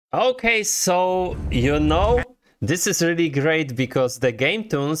Okay, so you know, this is really great because the Game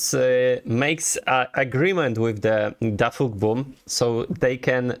Tunes makes an agreement with the Dafuk Boom, so they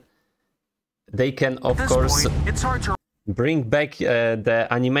can of course it's hard to bring back the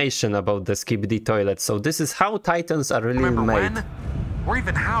animation about the Skibidi Toilet. So this is how Titans are really remember made. when or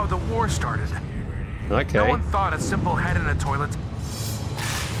even how the war started. Okay. No one thought a simple head in a toilet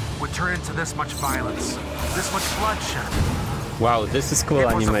would turn into this much violence, this much bloodshed. Wow, this is cool It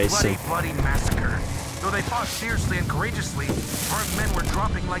was animation. a bloody massacre. Though they fought fiercely and courageously, our men were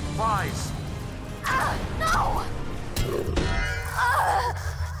dropping like flies. No!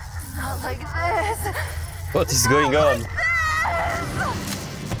 Not like this. What is going on?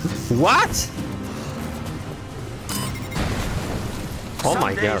 What? Oh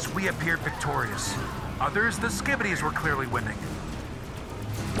my god. Some days we appeared victorious. Others, the Skibidis were clearly winning.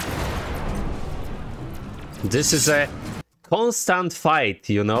 This is a constant fight,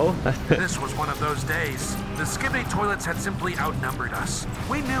 you know? This was one of those days. The Skibidi Toilets had simply outnumbered us.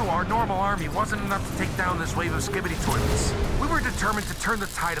 We knew our normal army wasn't enough to take down this wave of Skibidi Toilets. We were determined to turn the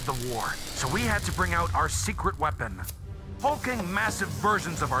tide of the war, so we had to bring out our secret weapon. Hulking massive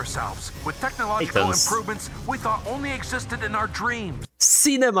versions of ourselves, with technological Titans. improvements we thought only existed in our dreams.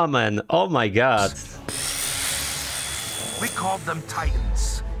 Cinema Man, oh my god. We called them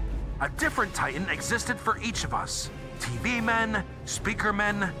Titans. A different Titan existed for each of us. TV men, speaker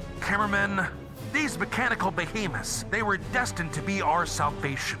men, cameramen. These mechanical behemoths, they were destined to be our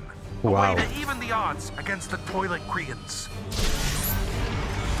salvation. A Wow. way to even the odds against the toilet Cretans.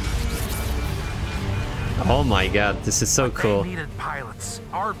 Oh my god, this is so cool. They needed pilots.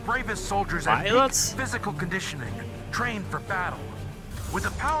 Our bravest soldiers at Pilots? peak physical conditioning, trained for battle. With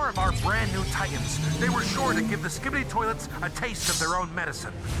the power of our brand new Titans, they were sure to give the Skibidi Toilets a taste of their own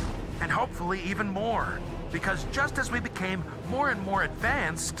medicine. And hopefully even more. Because just as we became more and more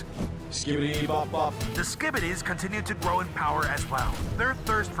advanced, Skibidi bop bop. the Skibidis continued to grow in power as well. Their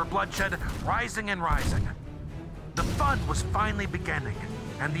thirst for bloodshed rising and rising. The fun was finally beginning,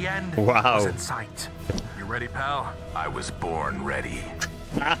 and the end Wow. was in sight. You ready, pal? I was born ready.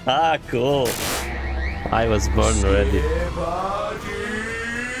 Haha, cool. I was born ready.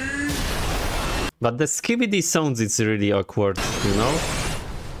 But the Skibidi sounds, it's really awkward, you know?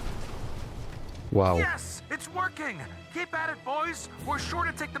 Wow. Yes, it's working! Keep at it, boys! We're sure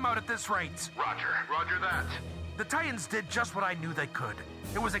to take them out at this rate. Roger that. The Titans did just what I knew they could.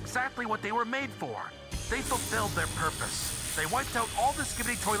 It was exactly what they were made for. They fulfilled their purpose. They wiped out all the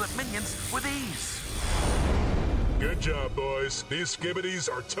Skibidi Toilet minions with ease. Good job, boys. These Skibidis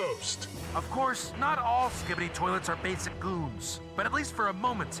are toast. Of course, not all Skibidi Toilets are basic goons. But at least for a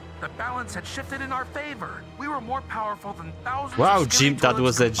moment, the balance had shifted in our favor. We were more powerful than thousands Wow, of Skibidi that Toilets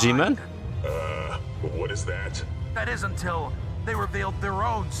was a combined. G-Man? What is that? That is until they revealed their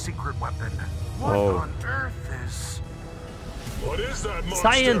own secret weapon. What Oh. on earth is... What is that monster?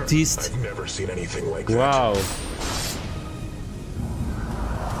 Scientist. I've never seen anything like that. Wow.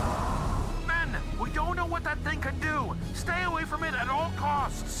 Men, we don't know what that thing can do. Stay away from it at all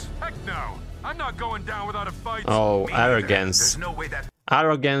costs. Heck no. I'm not going down without a fight. Oh, Me neither. arrogance. There's no way that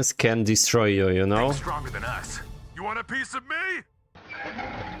Arrogance can destroy you, you know? thing's stronger than us. You want a piece of me?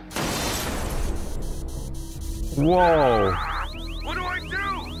 Whoa. What do I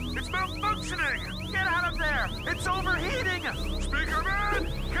do? It's malfunctioning. Get out of there! It's overheating! Speaker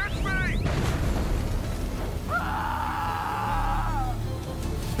man, catch me!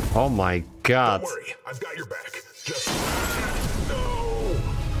 Oh my god. Don't worry, I've got your back. Just... No!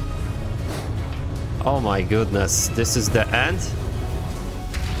 Oh my goodness. This is the end?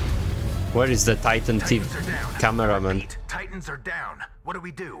 Where is the Titan team Titans are down. cameraman? Repeat, Titans are down. What do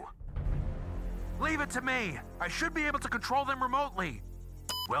we do? Leave it to me. I should be able to control them remotely.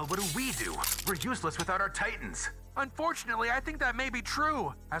 Well, what do we do? We're useless without our Titans. Unfortunately, I think that may be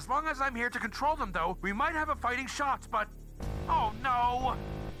true. As long as I'm here to control them, though, we might have a fighting shot, but... Oh, no!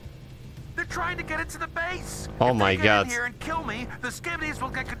 They're trying to get into the base! Oh If my they get god. in here and kill me, the Skibidis will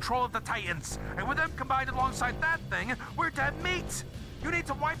get control of the Titans. And with them combined alongside that thing, we're dead meat! You need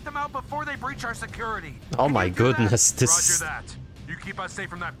to wipe them out before they breach our security. Oh Can my you do that? goodness, this Roger is... that. You keep us safe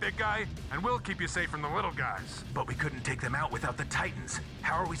from that big guy, and we'll keep you safe from the little guys. But we couldn't take them out without the Titans.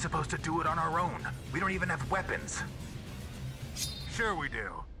 How are we supposed to do it on our own? We don't even have weapons. Sure we do.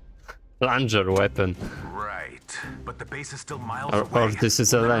 Plunger weapon. Right. But the base is still miles Or away. this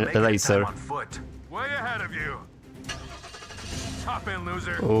is a We'll never make it in laser. time on foot. Way ahead of you. Hop in,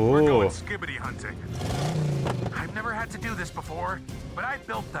 loser. Ooh. We're going Skibidi hunting. I've never had to do this before, but I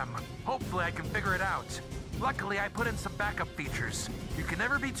built them. Hopefully I can figure it out. Luckily, I put in some backup features. You can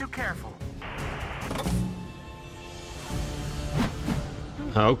never be too careful.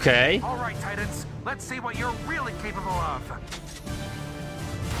 Okay. All right, Titans, let's see what you're really capable of.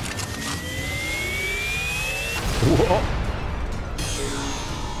 Whoa.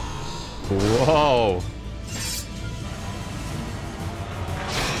 Whoa.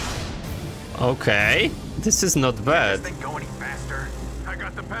 Okay, this is not bad. This thing go any faster? I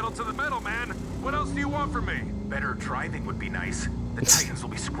got the pedal to the metal, man. What else do you want from me? Better driving would be nice. The Titans will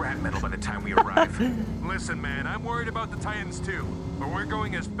be scrap metal by the time we arrive. Listen, man, I'm worried about the Titans too, but we're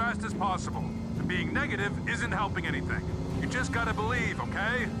going as fast as possible. And being negative isn't helping anything. You just gotta believe,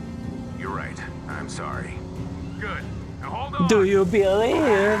 okay? You're right. I'm sorry. Good. Now hold on. Do you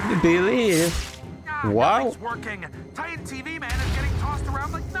believe? Wow. Nothing's working. Titan TV Man is getting tossed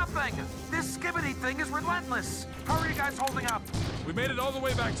around like nothing. This Skibidi thing is relentless. How are you guys holding up? We made it all the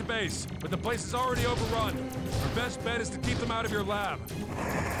way back to base, but the place is already overrun. Our best bet is to keep them out of your lab.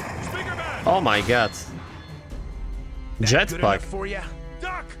 Speaker man! Oh my god. Good enough Jetpack. for you?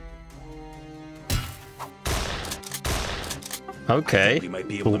 Duck! Okay. We might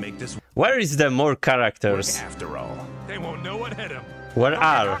be able to make this Where is the more work characters? after all. They won't know what hit them. Where Don't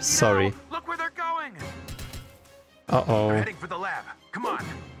are? get Sorry. now. Look where they're going. We're Uh-oh. heading for the lab. Come on.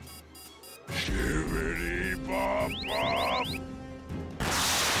 Skibidi bop bop.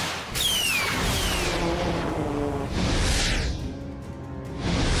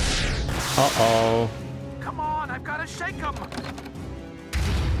 Uh-oh. Come on, I've got to shake them.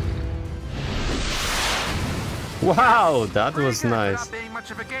 Wow, that Where are you was guys nice. Not being much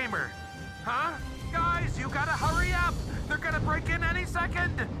of a gamer, huh? Guys, you gotta hurry up. They're gonna break in any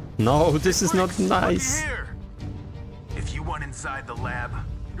second. No, this is not Bricks, nice. Here, If you want inside the lab,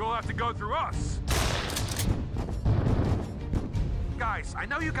 you'll have to go through us. Guys, I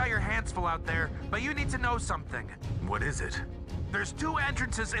know you got your hands full out there, but you need to know something. what is it? There's 2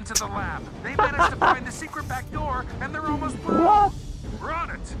 entrances into the lab. They managed to find the secret back door, and they're almost through. What? We're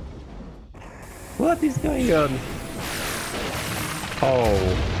on it. What is going on? Oh.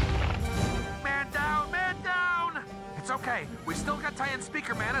 Man down, man down! It's okay. We still got Titan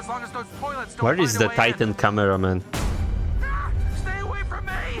Speaker Man as long as those toilets don't Where find is a the way Titan in. cameraman? Ah, stay away from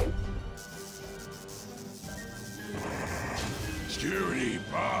me! Skibidi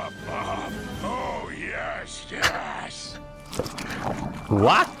bop bop. Oh yes, yes.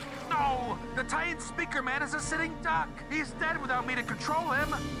 What? No! The Titan Speaker Man is a sitting duck. He's dead without me to control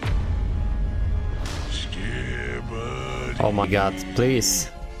him. Skibidi. Oh my god, please.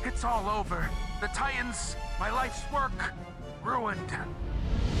 It's all over. The Titans, my life's work, ruined.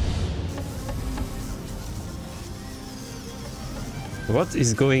 What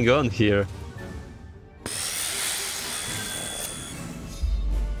is going on here?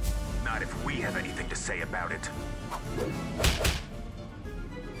 Not if we have anything to say about it.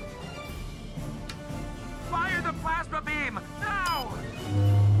 Fire the plasma beam, now!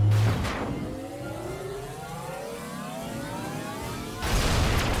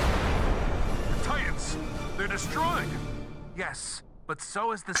 The Titans, they're destroying. Yes, but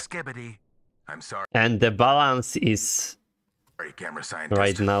so is the Skibidi. I'm sorry, And the balance is camera scientist.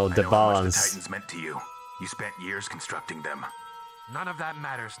 right now, the I know how much balance. the Titans meant to you. You spent years constructing them. None of that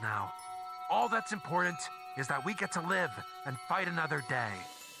matters now. All that's important is that we get to live and fight another day.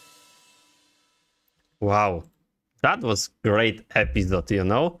 Wow. That was great episode, you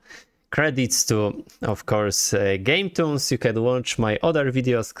know? Credits to, of course, Game Tunes. You can watch my other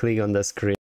videos, click on the screen.